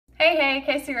Hey,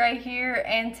 Casey Rae here,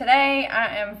 and today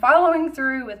I am following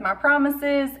through with my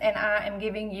promises and I am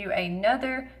giving you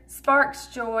another Sparks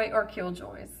Joy or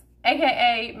Killjoys,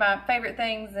 aka my favorite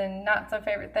things and not so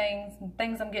favorite things and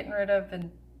things I'm getting rid of.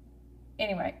 And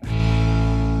anyway,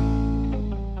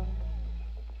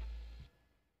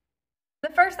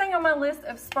 the first thing on my list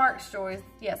of Sparks Joys,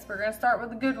 yes, we're going to start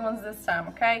with the good ones this time,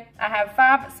 okay? I have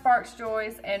 5 Sparks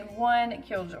Joys and 1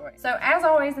 Killjoy. So as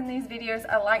always in these videos,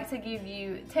 I like to give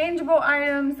you tangible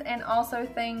items and also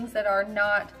things that are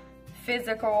not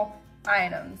physical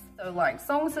items. So like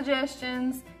song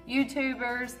suggestions,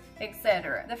 YouTubers,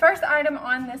 etc. The first item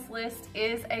on this list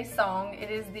is a song. It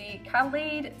is the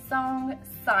Khalid song,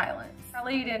 Silence.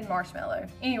 Khalid and Marshmello.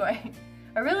 Anyway.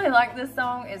 I really like this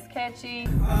song, it's catchy.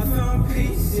 I found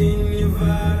peace in your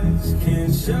vibes.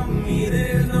 Can't show me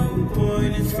there's no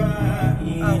point in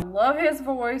trying. I love his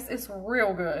voice, it's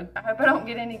real good. I hope I don't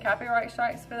get any copyright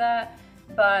strikes for that,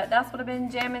 but that's what I've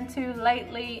been jamming to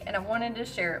lately and I wanted to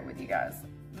share it with you guys.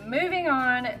 Moving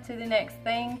on to the next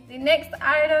thing. The next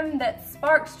item that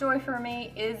sparks joy for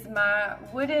me is my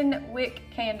wooden wick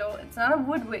candle. It's not a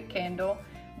wood wick candle,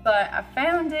 but I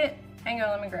found it, hang on,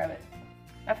 let me grab it.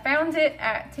 I found it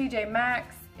at TJ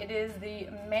Maxx. It is the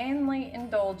Manly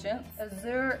Indulgence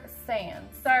Azure Sand.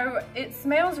 So it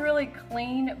smells really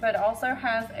clean, but also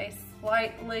has a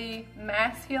slightly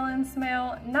masculine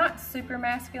smell. Not super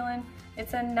masculine.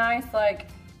 It's a nice, like,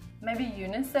 maybe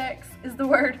unisex is the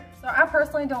word. So I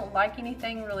personally don't like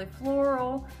anything really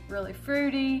floral, really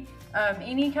fruity,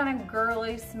 any kind of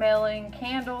girly smelling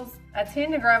candles. I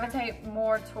tend to gravitate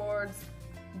more towards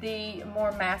the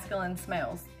more masculine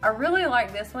smells. I really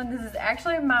like this one. This is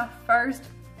actually my first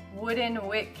wooden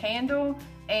wick candle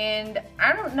and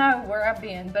I don't know where I've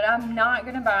been, but I'm not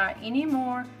gonna buy any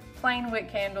more plain wick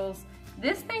candles.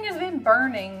 This thing has been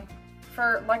burning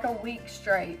for like a week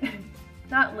straight.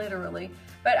 Not literally,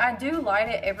 but I do light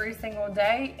it every single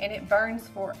day and it burns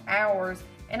for hours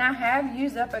and I have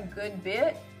used up a good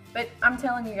bit, but I'm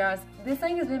telling you guys, this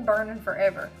thing has been burning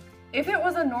forever. If it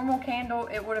was a normal candle,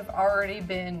 it would have already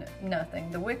been nothing.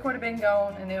 The wick would have been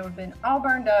gone and it would have been all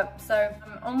burned up. So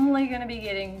I'm only gonna be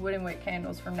getting wooden wick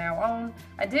candles from now on.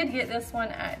 I did get this one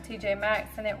at TJ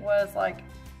Maxx and it was like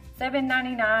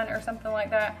 $7.99 or something like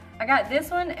that. I got this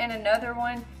one and another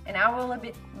one and I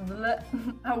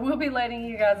will be letting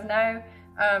you guys know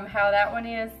how that one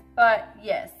is. But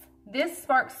yes, this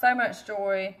sparks so much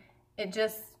joy.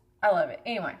 I love it.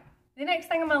 Anyway. The next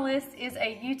thing on my list is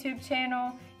a YouTube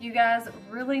channel. You guys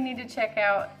really need to check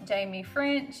out Jaime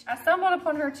French. I stumbled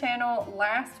upon her channel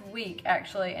last week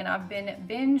actually, and I've been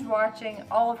binge watching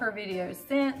all of her videos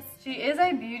since. She is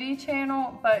a beauty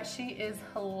channel, but she is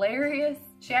hilarious.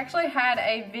 She actually had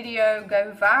a video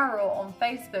go viral on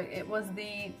Facebook. It was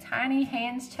the Tiny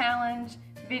Hands Challenge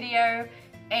video.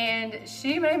 And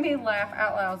she made me laugh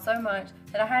out loud so much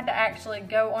that I had to actually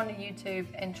go onto YouTube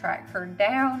and track her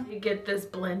down. You get this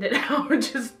blended out,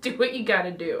 just do what you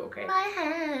gotta do, okay? My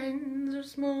hands are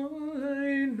small,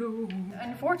 I know.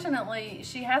 Unfortunately,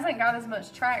 she hasn't got as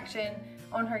much traction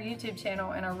on her YouTube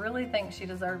channel and I really think she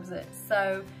deserves it.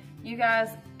 So you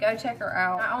guys go check her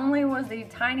out. Not only was the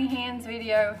Tiny Hands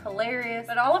video hilarious,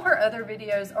 but all of her other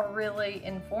videos are really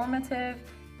informative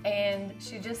and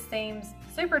she just seems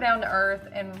super down to earth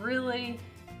and really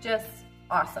just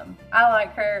awesome. I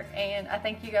like her and I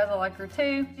think you guys will like her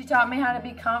too. She taught me how to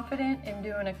be confident in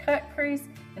doing a cut crease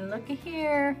and looky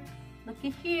here,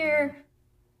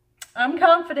 I'm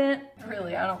confident.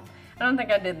 Really, I don't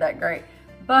think I did that great,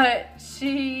 but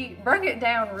she broke it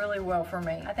down really well for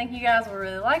me. I think you guys will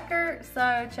really like her,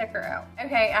 so check her out.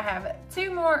 Okay, I have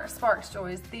 2 more Sparks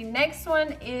Joys. The next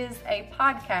one is a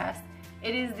podcast.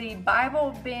 It is the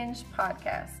Bible Binge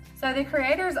podcast. So the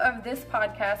creators of this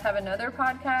podcast have another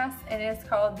podcast and it's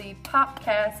called the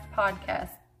Popcast Podcast.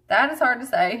 That is hard to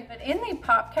say, but in the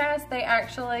Popcast, they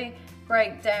actually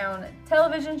break down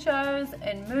television shows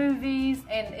and movies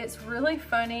and it's really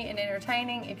funny and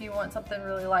entertaining if you want something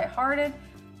really lighthearted.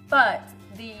 But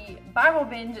the Bible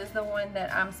Binge is the one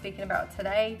that I'm speaking about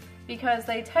today because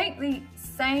they take the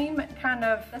same kind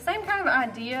of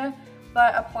idea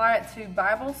but apply it to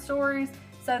Bible stories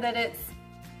so that it's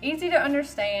easy to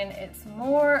understand, it's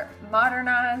more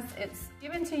modernized, it's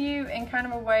given to you in kind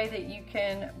of a way that you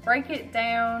can break it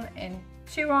down and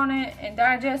chew on it and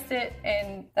digest it,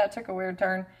 and that took a weird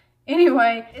turn.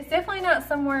 Anyway, it's definitely not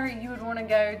somewhere you would want to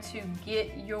go to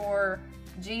get your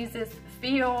Jesus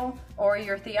feel or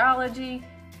your theology,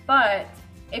 but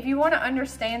if you want to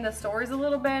understand the stories a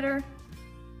little better,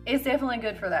 it's definitely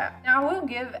good for that. Now, I will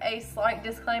give a slight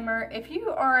disclaimer. If you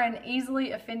are an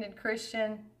easily offended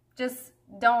Christian, just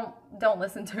don't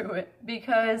listen to it,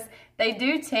 because they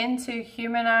do tend to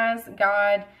humanize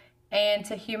God and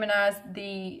to humanize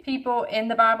the people in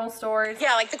the Bible stories.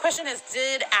 Yeah, like the question is,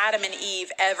 did Adam and Eve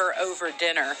ever over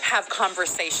dinner have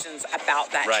conversations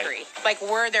about that tree? Like,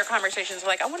 were there conversations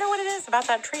like, I wonder what it is about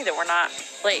that tree that we're not,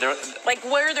 like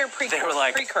were there precursors? They were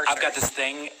like, I've got this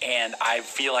thing and I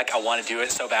feel like I want to do it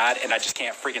so bad and I just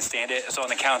can't freaking stand it. So on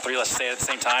the count of 3, let's say it at the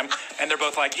same time. And they're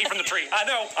both like, eat from the tree. I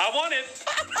know, I want it.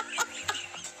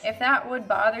 If that would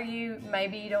bother you,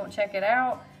 maybe you don't check it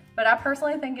out. But I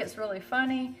personally think it's really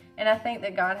funny, and I think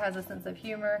that God has a sense of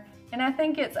humor, and I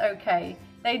think it's okay.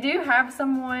 They do have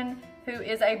someone who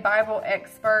is a Bible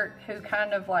expert who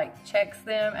kind of like checks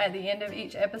them at the end of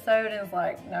each episode and is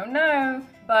like, no.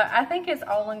 But I think it's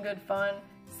all in good fun.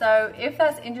 So if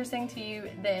that's interesting to you,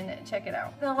 then check it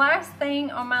out. The last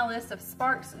thing on my list of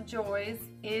Sparks joys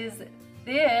is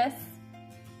this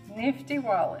nifty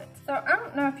wallet. So I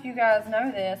don't know if you guys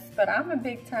know this, but I'm a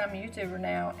big time YouTuber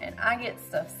now and I get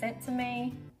stuff sent to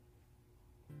me.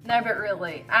 No, but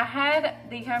really, I had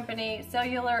the company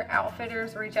Cellular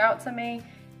Outfitters reach out to me,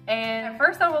 and at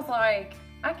first I was like,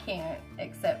 I can't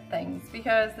accept things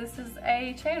because this is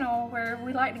a channel where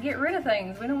we like to get rid of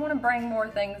things. We don't want to bring more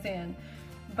things in.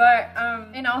 But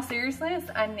in all seriousness,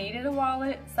 I needed a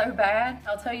wallet so bad.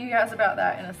 I'll tell you guys about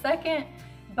that in a second.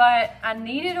 But I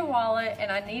needed a wallet and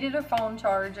I needed a phone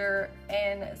charger,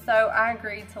 and so I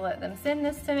agreed to let them send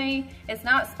this to me. It's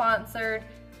not sponsored,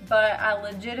 but I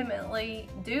legitimately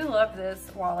do love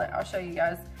this wallet. I'll show you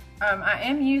guys. I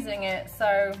am using it,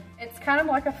 so it's kind of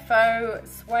like a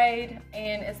faux suede,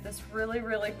 and it's this really,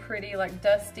 really pretty like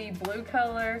dusty blue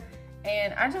color,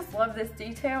 and I just love this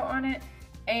detail on it.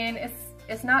 And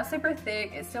it's not super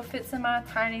thick. It still fits in my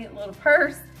tiny little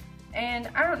purse. And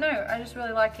I don't know, I just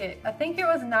really like it. I think it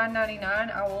was $9.99.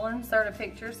 I will insert a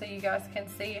picture so you guys can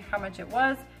see how much it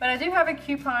was. But I do have a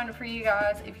coupon for you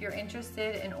guys if you're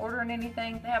interested in ordering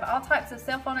anything. They have all types of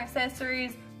cell phone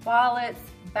accessories, wallets,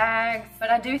 bags, but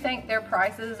I do think their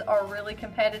prices are really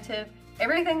competitive.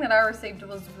 Everything that I received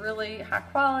was really high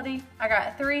quality. I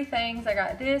got 3 things. I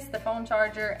got this, the phone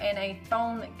charger, and a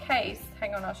phone case.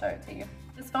 Hang on, I'll show it to you.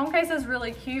 This phone case is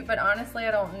really cute, but honestly,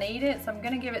 I don't need it, so I'm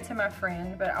gonna give it to my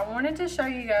friend. But I wanted to show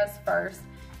you guys first.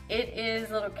 It is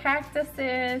little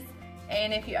cactuses,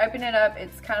 and if you open it up,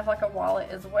 it's kind of like a wallet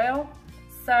as well.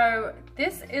 So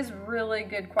this is really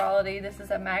good quality. This is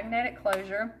a magnetic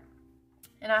closure.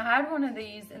 And I had one of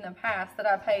these in the past that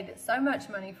I paid so much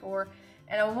money for,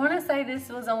 and I wanna say this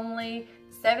was only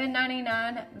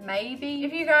 $7.99 maybe.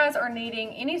 If you guys are needing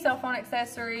any cell phone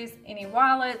accessories, any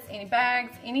wallets, any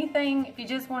bags, anything, if you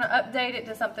just want to update it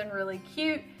to something really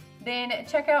cute, then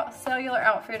check out Cellular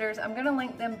Outfitters. I'm going to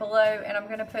link them below, and I'm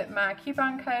going to put my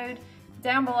coupon code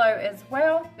down below as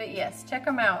well. But yes, check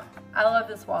them out. I love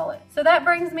this wallet. So that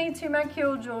brings me to my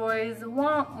Killjoys.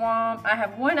 Womp womp. I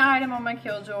have one item on my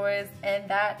Killjoys, and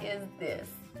that is this.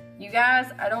 You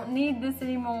guys, I don't need this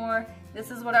anymore. This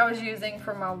is what I was using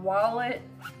for my wallet.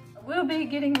 I will be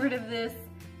getting rid of this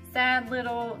sad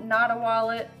little not a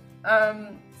wallet.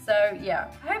 So yeah,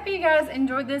 I hope you guys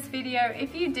enjoyed this video.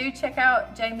 If you do, check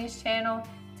out Jaime's channel.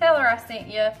 Tell her I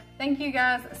sent you. Thank you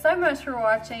guys so much for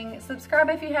watching. Subscribe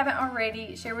if you haven't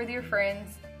already. Share with your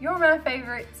friends. You're my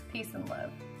favorites. Peace and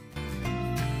love.